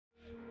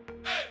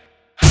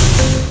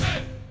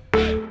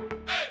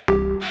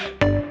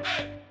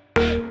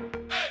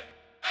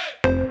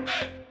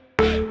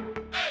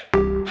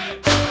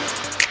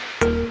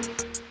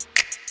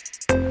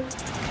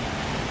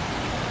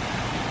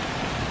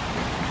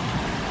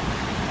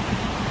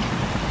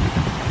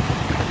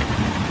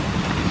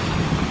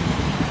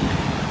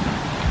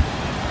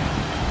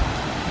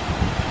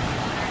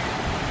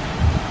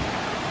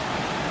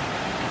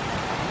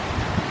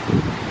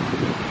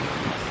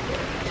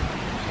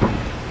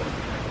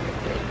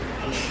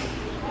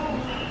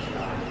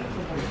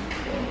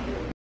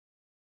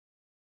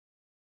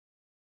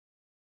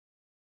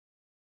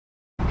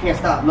can't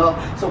stop love.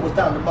 So it's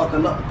time to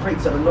buckle up the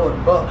crates of the Lord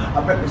above.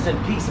 I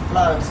represent peace and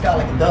fly in the sky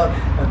like a dove.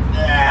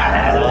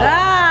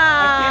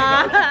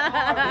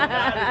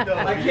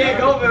 I can't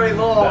go very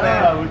long,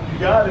 man. You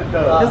got it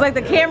though. It's like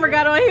the camera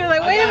got on. He was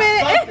like, wait a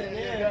minute.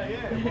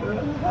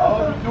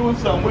 I'm doing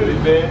something with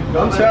it, man.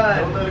 I'm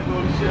trying. Don't let it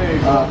go to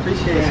shame.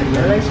 Appreciate you,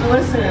 man. Thanks for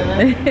listening,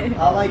 man.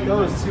 I like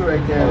those two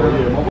right there. Oh,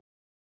 yeah.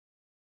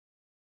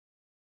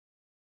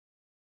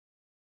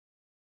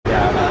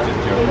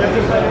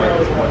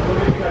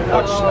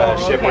 Which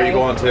ship are you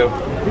going to?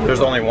 There's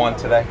only one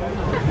today.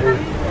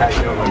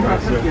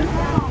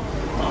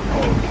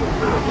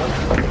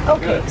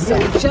 Okay, so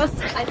we just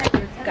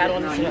got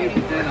on the ship.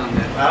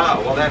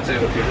 Ah, well that's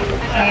it.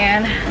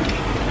 And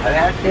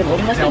they're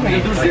loading us in.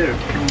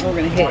 We're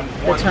going to hit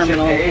the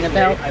terminal in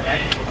about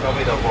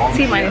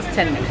T-minus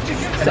 10 minutes.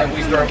 So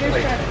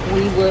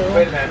we will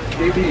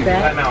be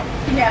back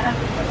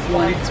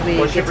once we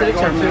get to the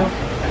terminal.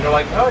 And they're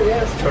like, oh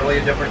yeah, it's totally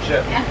a different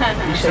ship.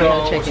 You show you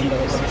how the check-in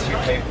goes.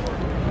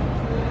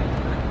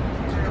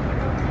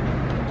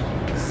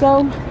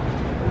 So,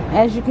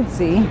 as you can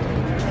see,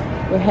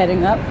 we're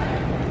heading up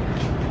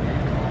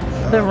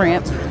the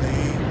ramp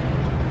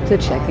to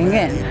checking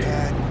in.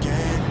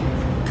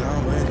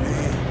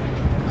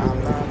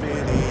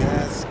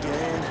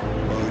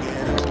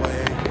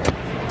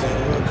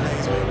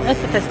 Let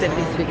the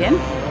festivities begin.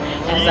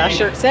 As our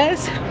shirt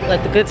says,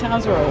 let the good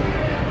times roll.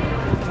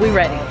 We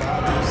ready?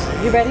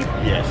 You ready?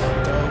 Yes.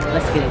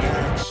 Let's get it.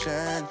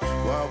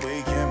 What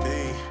we can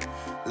be,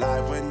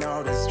 life with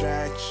no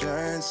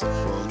distractions.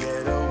 We'll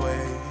get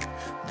away.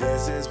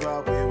 This is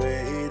what we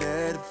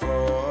waited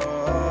for.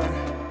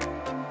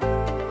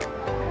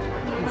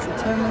 It's the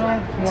terminal,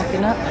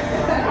 walking up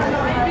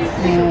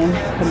and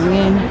coming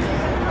in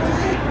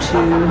to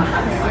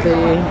the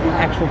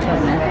actual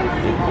terminal.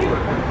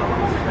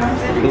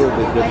 A little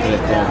bit different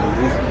at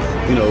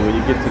Carnival. You know, when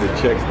you get to the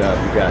check stop,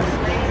 you got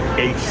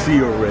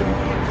AC already.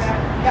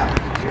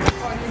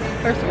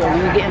 First of all, when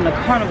you get in the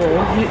Carnival,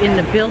 you're in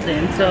the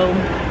building, so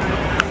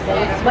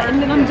sweating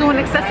that I'm doing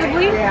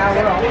excessively,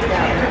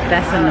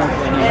 that's a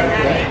no-brainer.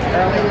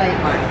 Early, late.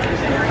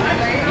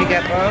 You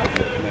got both?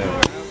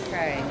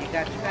 Okay, you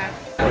got your back.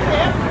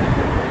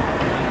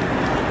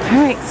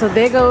 All right, so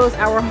there goes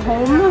our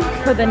home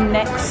for the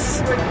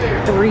next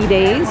 4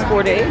 days.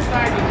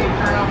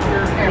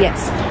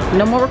 Yes,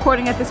 no more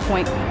recording at this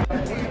point.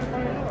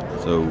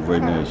 So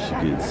right now she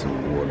gets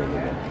some water.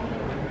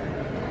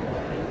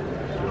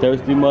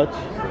 Thirsty much?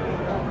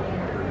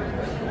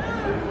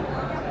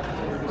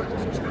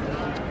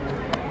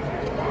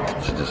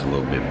 She's just a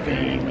little bit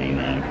vain, you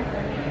know.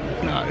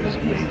 Nah, it's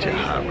major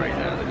hot right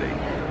now today.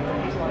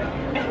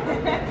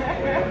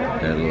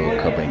 That little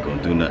cup ain't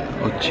gonna do nothing.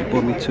 Oh, she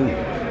bought me two.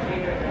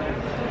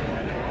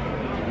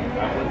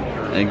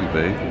 Thank you,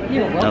 babe.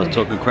 You're welcome. I was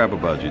talking crap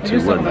about you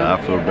too, wasn't I? I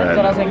feel bad. I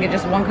thought I was gonna get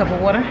just 1 cup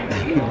of water.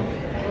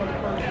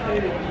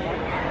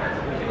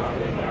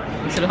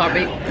 You see the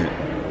heartbeat?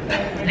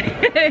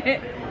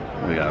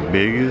 We got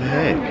big as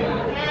heck.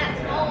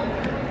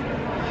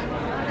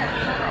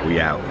 We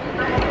out.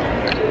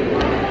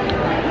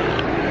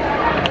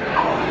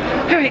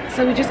 Alright,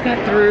 so we just got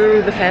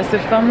through the Fast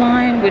and Fun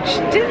line, which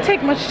didn't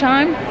take much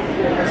time.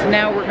 So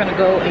now we're gonna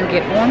go and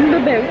get on the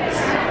boats.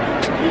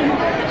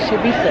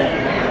 Should be fun.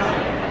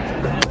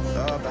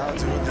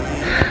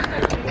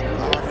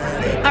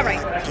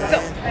 Alright, so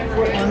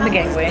we're on the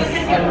gangway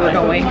and we're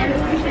going.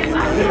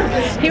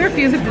 He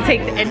refuses to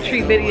take the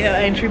entry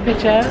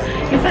picture.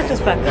 He's such a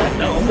sucker.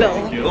 So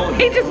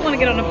he just want to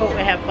get on the boat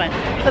and have fun.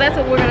 So that's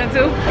what we're gonna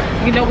do.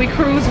 You know, we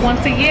cruise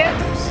once a year.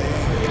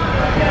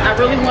 I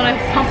really want to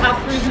pump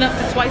out cruising up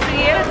to twice a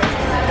year,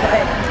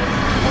 but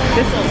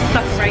this little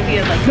sucker right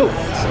here is like, no.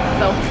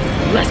 So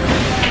let's go.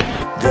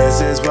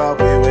 This is what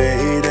we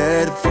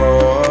waited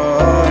for.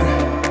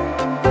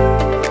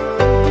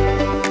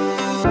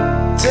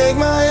 Take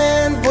my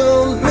hand,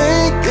 we'll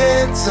make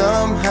it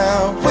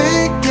somehow.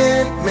 We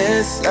can't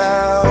miss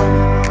out.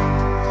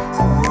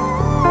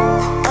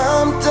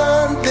 I'm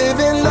done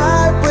living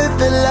life with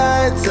the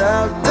lights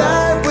out.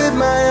 Die with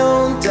my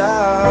own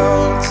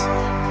doubts.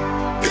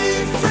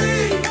 Be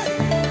free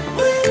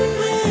with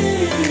me.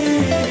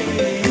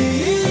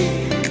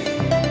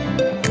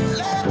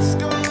 Let's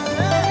go,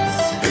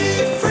 let's be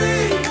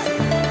free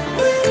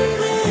with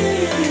me.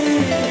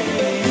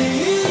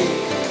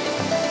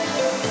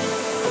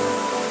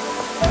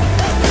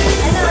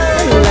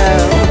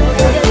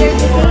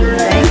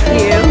 Thank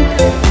you.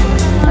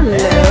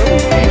 Hello.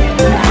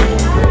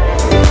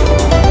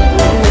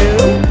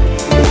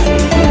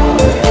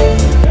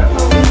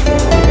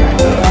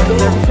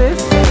 Services.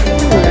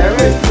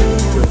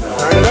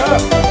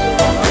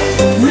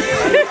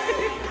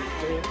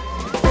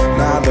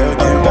 Now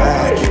looking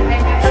back,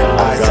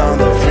 eyes on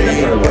the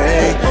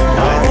freeway,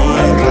 Bonnie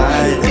and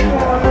Clyde,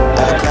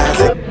 a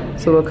classic.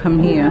 So we'll come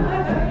here.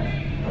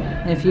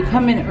 And if you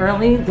come in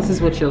early, this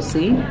is what you'll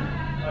see.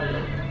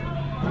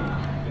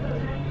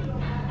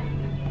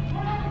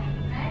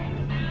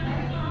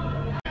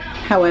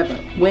 However,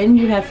 when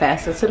you have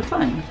Fast to the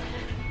Fun,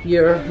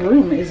 your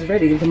room is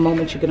ready the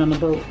moment you get on the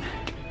boat.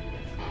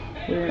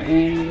 We're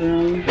in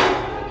room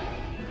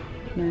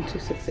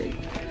 9268.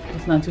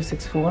 It's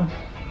 9264.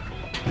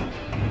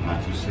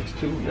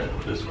 9262, we gotta go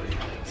this way.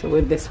 So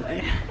we're this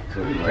way.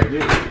 So we right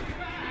there.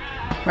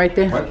 Right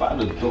there? Right by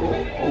the door.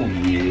 Oh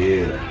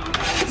yeah.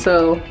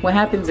 So what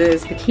happens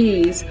is the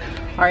keys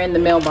are in the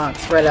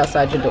mailbox right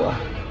outside your door.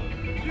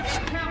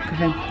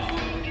 Okay.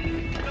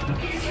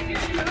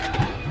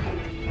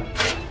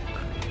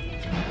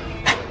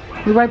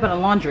 We're right by the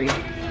laundry.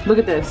 Look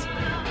at this.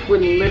 We're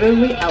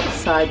literally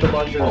outside the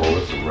laundry room. Oh,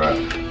 it's a wrap.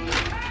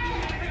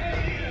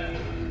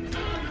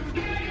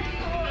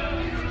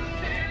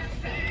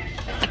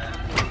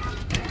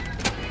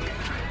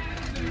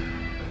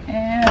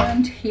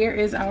 And here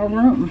is our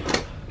room.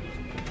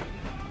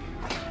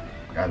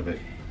 Got a bit.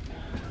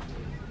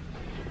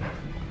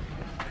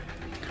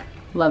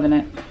 Loving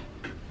it.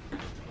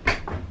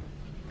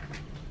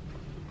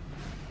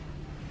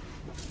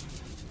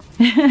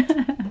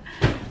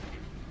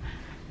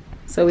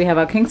 So we have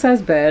our king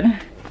size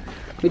bed.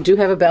 We do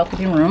have a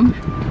balcony room.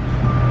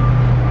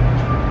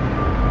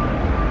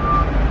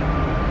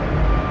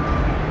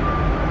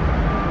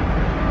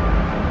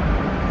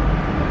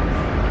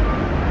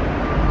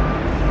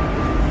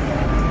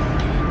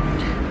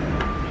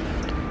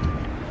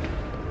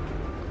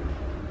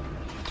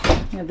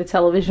 We have the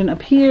television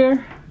up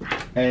here.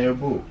 Hey,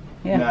 boo.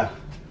 Yeah. Nah.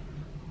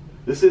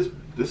 This is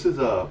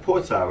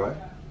port side, right?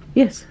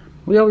 Yes,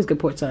 we always get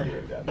port side. Yeah,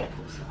 gotta be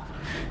port side.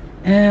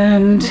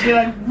 And You're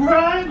like,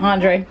 right?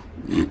 Andre.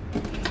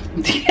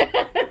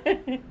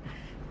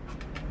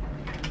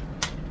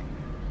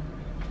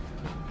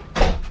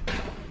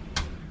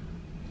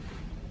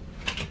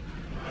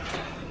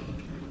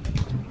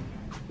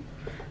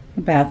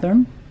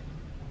 Bathroom.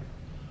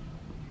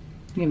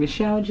 You have your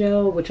shower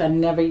gel, which I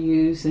never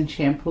use in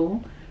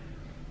shampoo.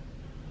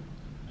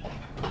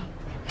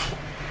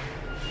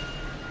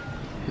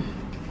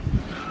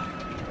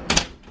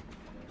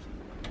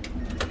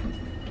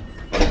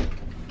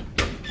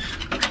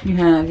 You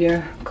have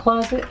your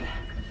closet,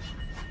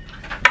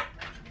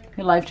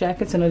 your life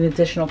jackets in an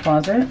additional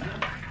closet,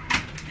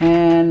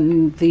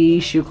 and the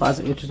shoe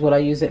closet, which is what I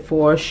use it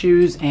for,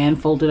 shoes and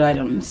folded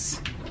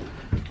items.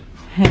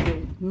 Have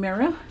a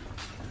mirror.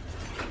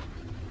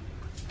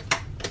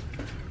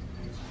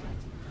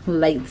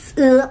 Lights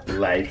up.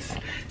 Lights.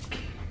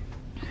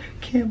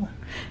 Camera.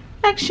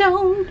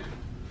 Action.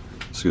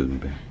 Excuse me,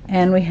 babe.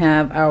 And we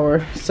have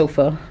our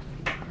sofa,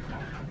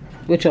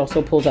 which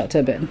also pulls out to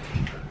a bed.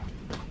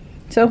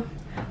 So,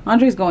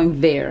 Andre's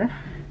going there.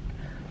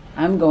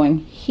 I'm going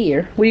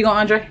here. Where you going,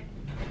 Andre?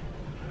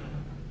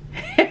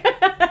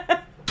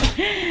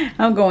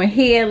 I'm going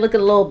here. Look at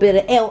a little bit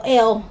of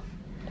LL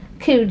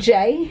Cool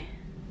J.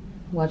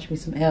 Watch me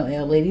some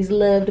LL. Ladies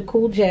love the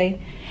Cool J.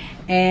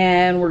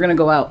 And we're going to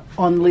go out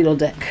on the Lido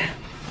deck.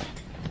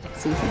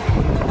 See you soon.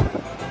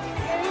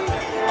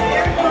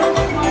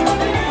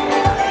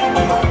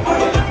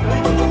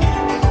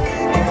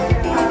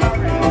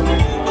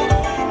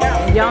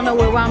 Y'all know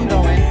where I'm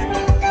going.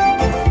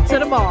 To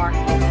the bar.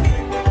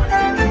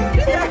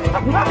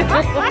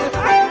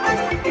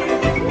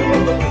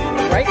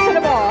 Right to the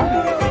bar.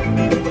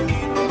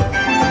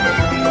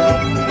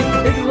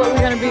 This is what we're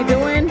going to be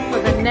doing for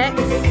the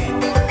next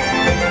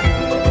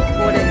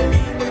 4 days.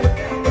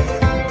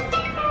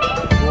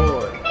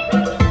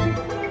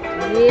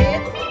 Yeah,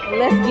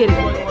 let's get it.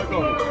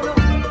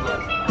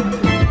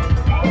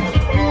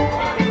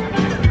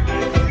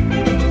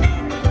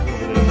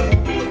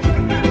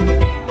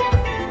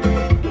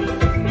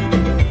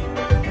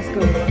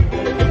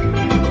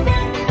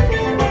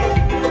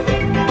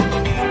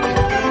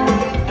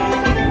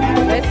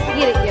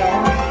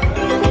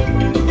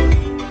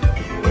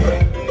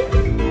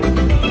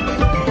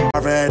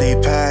 Already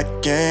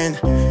packing,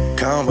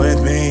 come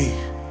with me.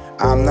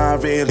 I'm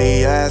not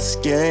really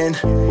asking.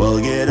 We'll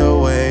get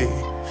away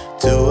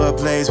to a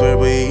place where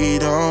we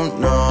don't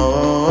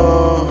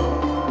know.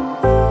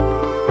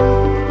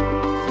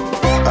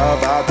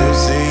 About to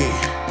see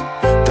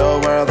the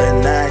world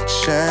in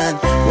action,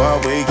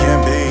 what we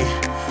can be.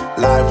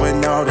 Life with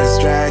no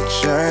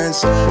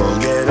distractions. We'll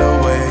get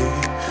away.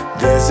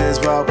 This is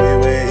what we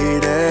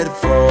waited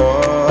for.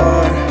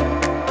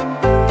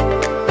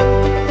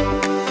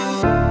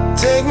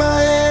 Take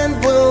my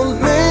hand, we'll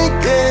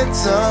make it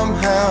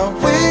somehow.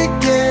 We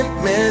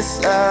can't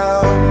miss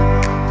out.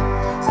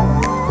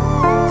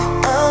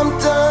 I'm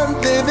done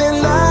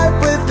living life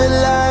with the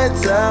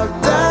lights out.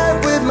 Die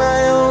with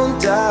my own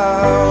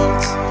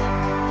doubts.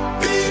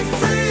 Be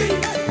free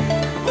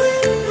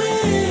with me.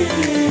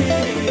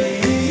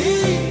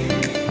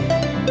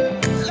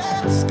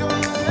 Let's go,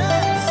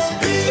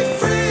 let's be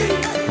free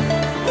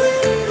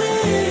with me.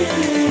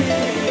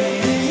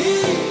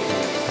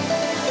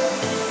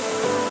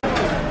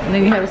 And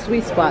then you have a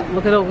sweet spot.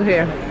 Look at over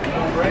here.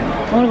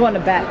 I want to go in the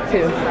back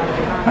too.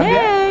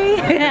 Hey!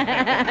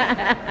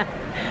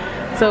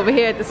 So over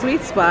here at the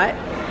sweet spot,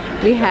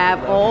 we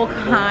have all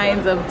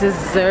kinds of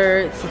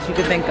desserts that you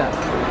can think of.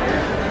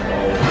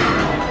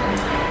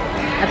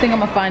 I think I'm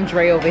gonna find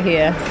Dre over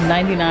here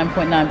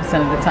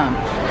 99.9% of the time.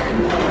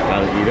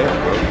 Gotta eat up,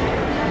 bro.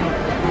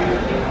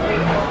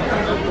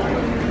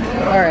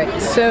 All right,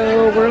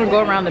 so we're gonna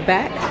go around the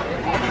back.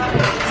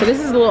 So this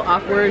is a little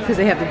awkward because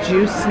they have the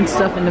juice and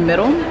stuff in the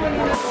middle.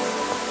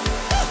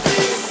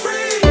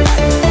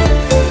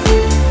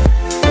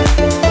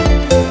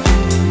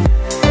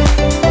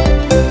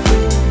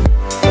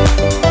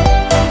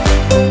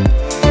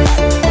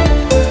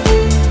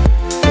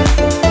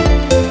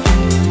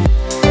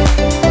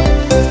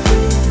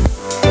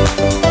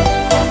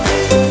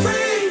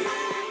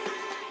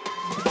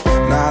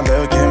 Not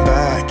looking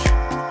back,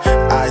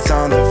 eyes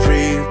on the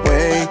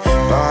freeway,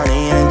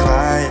 Bonnie and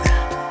Clyde,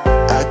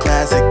 a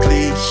classic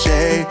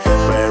cliche.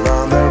 We're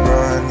on the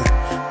run,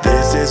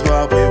 this is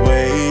what we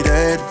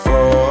waited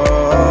for.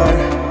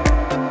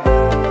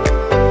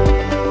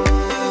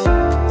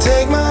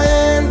 Take my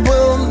hand,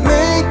 we'll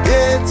make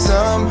it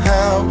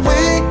somehow.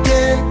 We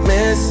can't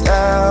miss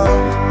out.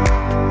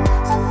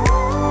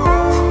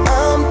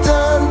 I'm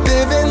done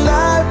living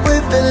life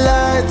with the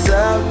lights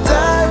out,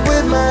 die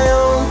with my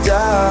own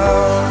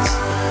doubts.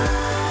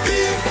 Be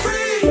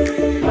free.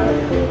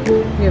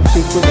 We have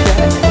seafood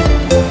chat.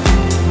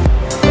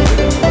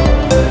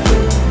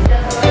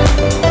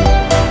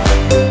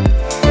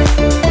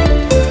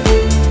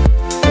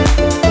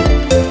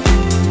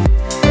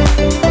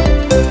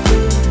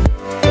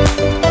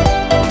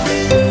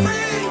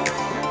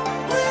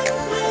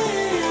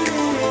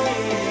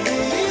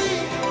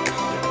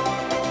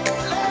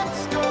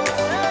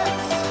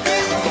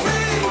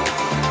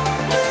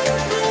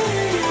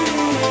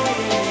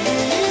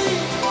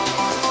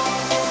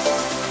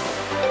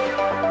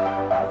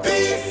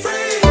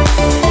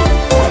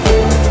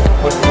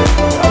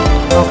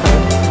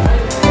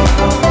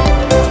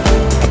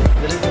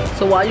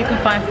 So while you can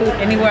find food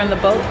anywhere on the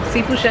boat,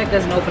 Seafood Shack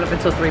doesn't open up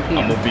until 3 p.m.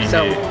 I'm gonna be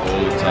so here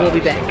all the time. we'll be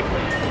back. You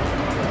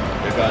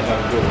guys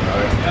have a good one,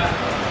 all right?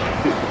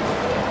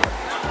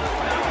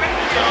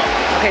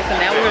 Okay, so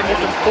now we're gonna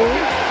get some food.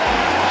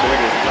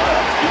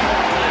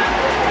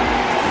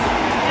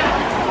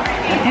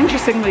 And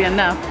interestingly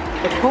enough,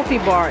 the coffee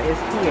bar is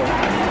here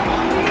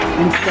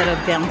instead of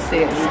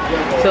downstairs.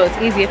 So it's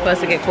easier for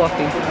us to get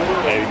coffee.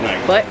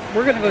 But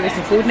we're gonna go get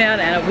some food now,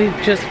 and we've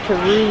just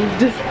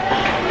perused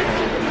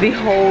the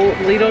whole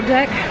Lido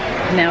deck.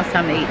 Now it's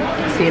time to eat.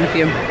 See you in a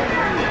few.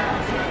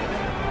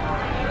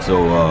 So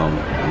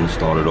we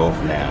started off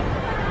now.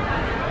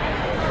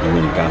 And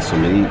when you got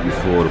something to eat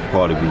before the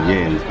party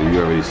begins, and you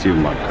already see where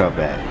my cup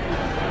at.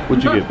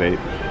 What'd you get, babe?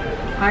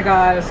 I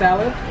got a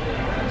salad,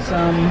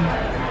 some,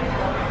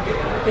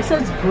 it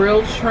says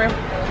grilled shrimp,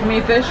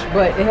 fish,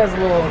 but it has a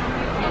little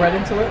bread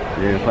into it.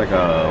 Yeah, it's like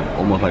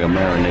almost like a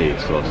marinade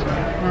sauce.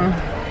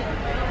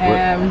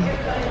 And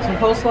some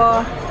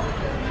coleslaw.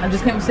 I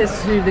just came to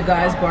the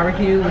guy's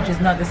barbecue, which is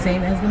not the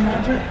same as the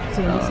Magic,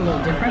 so it looks a little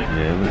different.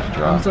 Yeah, it looks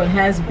dry. So it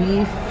has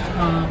beef,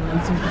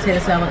 and some potato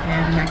salad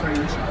and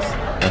macaroni and cheese.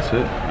 That's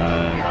it.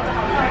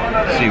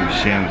 See what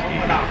Sham's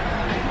eating.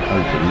 That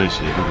was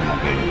delicious. Look at my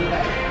baby.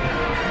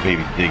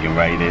 Baby digging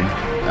right in.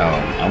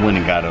 I went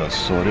and got her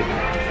assorted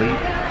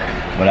plate.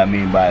 What I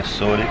mean by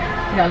assorted?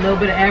 Yeah, a little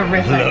bit of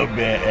everything. A little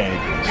bit of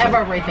everything. So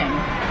everything.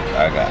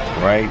 I got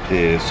right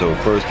there. So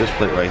first, this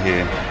plate right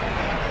here.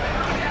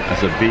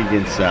 That's a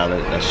vegan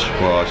salad. That's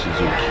squash and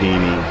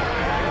zucchini. I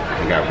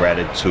got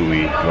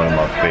ratatouille, one of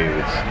my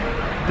favorites.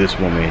 This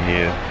woman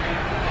here,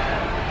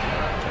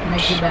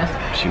 she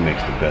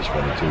makes the best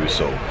ratatouille,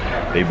 so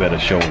they better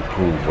show and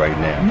prove right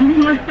now.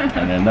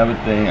 And another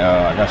thing,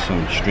 I got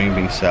some string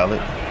bean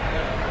salad.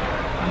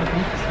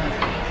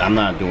 I'm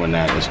not doing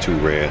that, it's too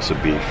rare, it's a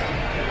beef.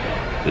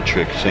 The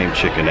same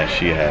chicken that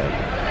she had.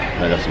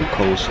 I got some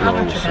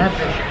coleslaw.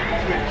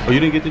 Oh, you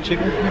didn't get the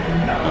chicken?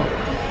 No.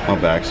 My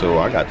bag, so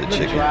I got the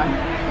chicken. I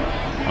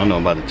don't know,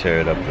 I'm about to tear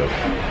it up though.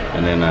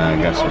 And then I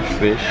got some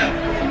fish,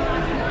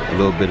 a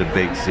little bit of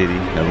baked ziti.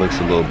 That looks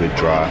a little bit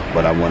dry,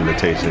 but I wanted to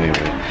taste it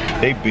anyway.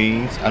 They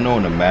beans, I know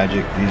in the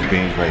Magic, these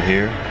beans right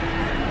here,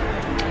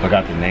 I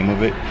forgot the name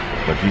of it,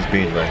 but these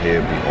beans right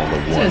here be all the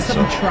one. So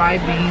some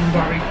tri-bean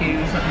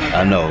barbecue, something like that.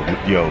 I know,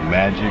 yo,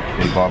 Magic,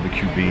 they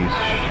barbecue beans.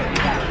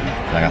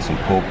 I got some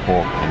pulled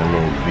pork and a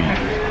little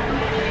beef.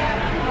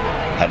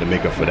 Had to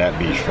make up for that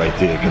beef right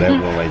there, because that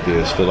one right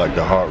there is still like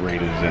the heart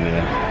rate is in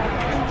there.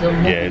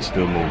 Yeah, it's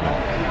still moving.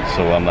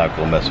 So I'm not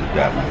gonna mess with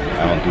that one.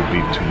 I don't do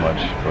beef too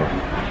much, but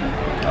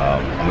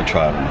I'm gonna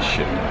try it on the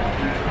ship.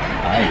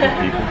 Alright,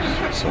 people.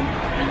 So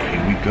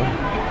here we go.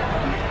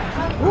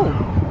 Ooh.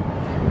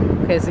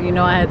 Okay, so you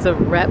know I had to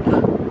rep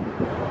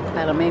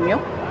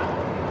Panameño.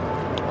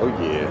 Oh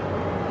yeah.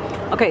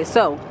 Okay,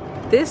 so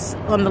this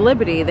on the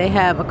Liberty, they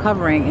have a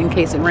covering in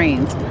case it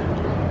rains.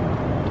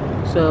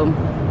 So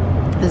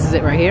this is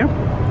it right here.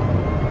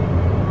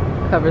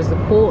 Covers the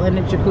pool and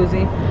the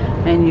jacuzzi,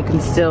 and you can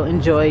still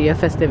enjoy your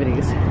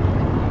festivities.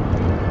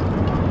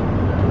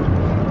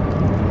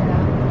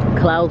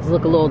 Clouds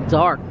look a little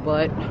dark,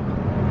 but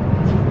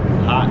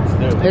Hot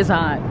still. it's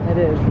hot. It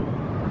is.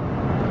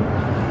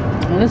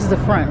 And this is the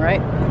front,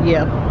 right?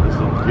 Yeah.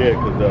 Yeah,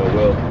 because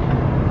well.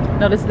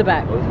 No, this is the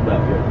back. Oh, this is back,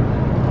 yeah.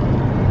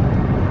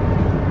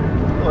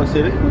 Oh, I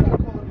said it.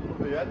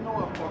 I know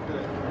I'm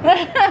fucking.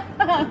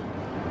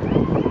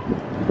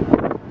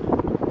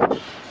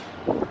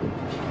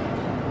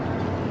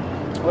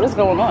 What is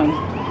going on?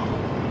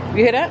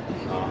 You hear that?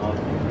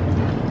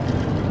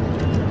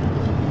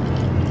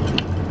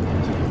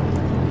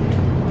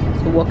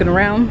 So walking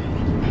around.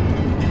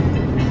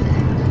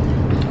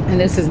 And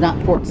this is not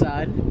port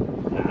side. You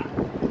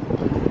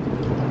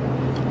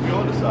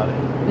on the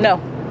side?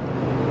 No.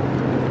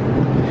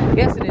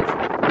 Yes, it is.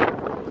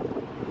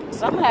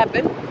 Something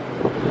happened.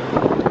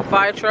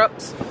 Fire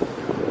trucks.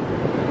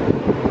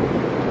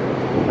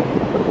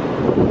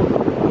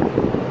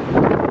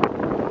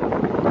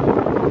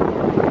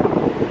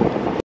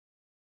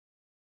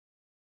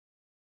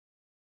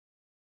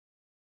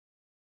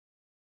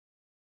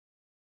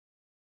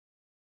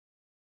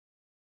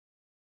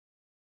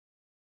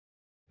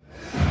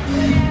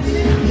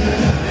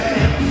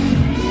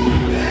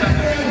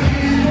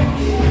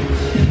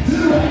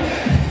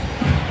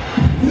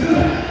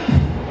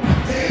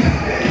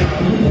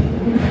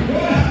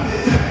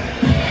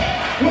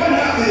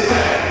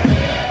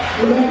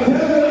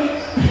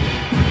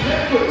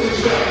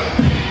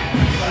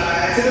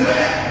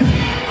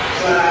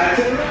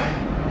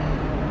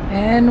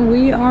 And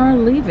we are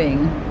leaving.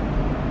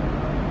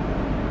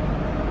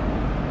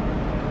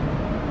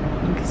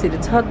 You can see the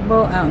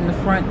tugboat out in the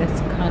front that's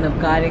kind of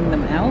guiding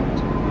them out.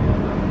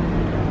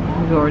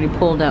 We've already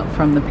pulled out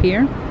from the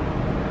pier.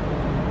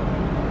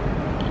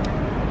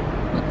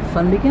 Let the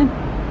fun begin.